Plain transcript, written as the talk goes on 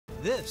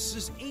This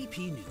is AP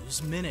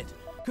News Minute.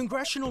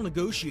 Congressional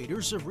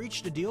negotiators have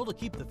reached a deal to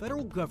keep the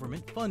federal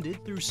government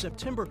funded through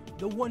September.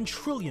 The $1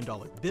 trillion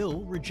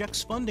bill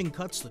rejects funding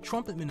cuts the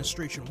Trump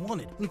administration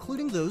wanted,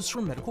 including those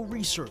for medical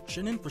research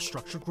and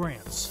infrastructure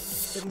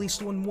grants. At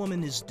least one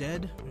woman is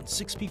dead and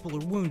 6 people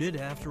are wounded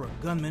after a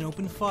gunman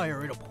opened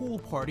fire at a pool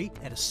party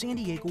at a San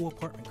Diego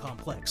apartment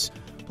complex.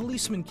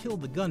 Policemen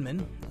killed the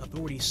gunman.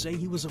 Authorities say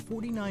he was a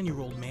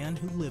 49-year-old man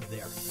who lived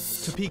there.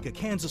 Topeka,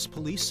 Kansas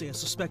police say a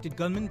suspected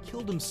gunman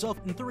killed himself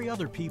and 3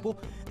 other people.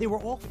 They were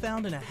all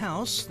found in a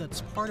house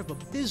that's part of a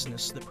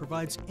business that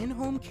provides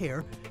in-home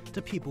care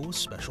to people with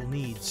special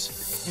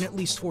needs. And at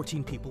least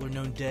 14 people are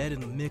known dead in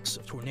the mix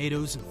of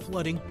tornadoes and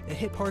flooding that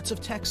hit parts of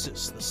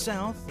Texas, the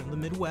South, and the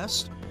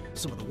Midwest.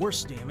 Some of the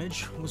worst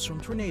damage was from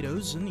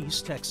tornadoes in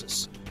East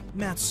Texas.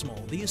 Matt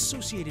Small, The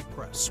Associated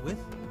Press, with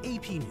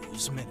AP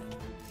News Minute.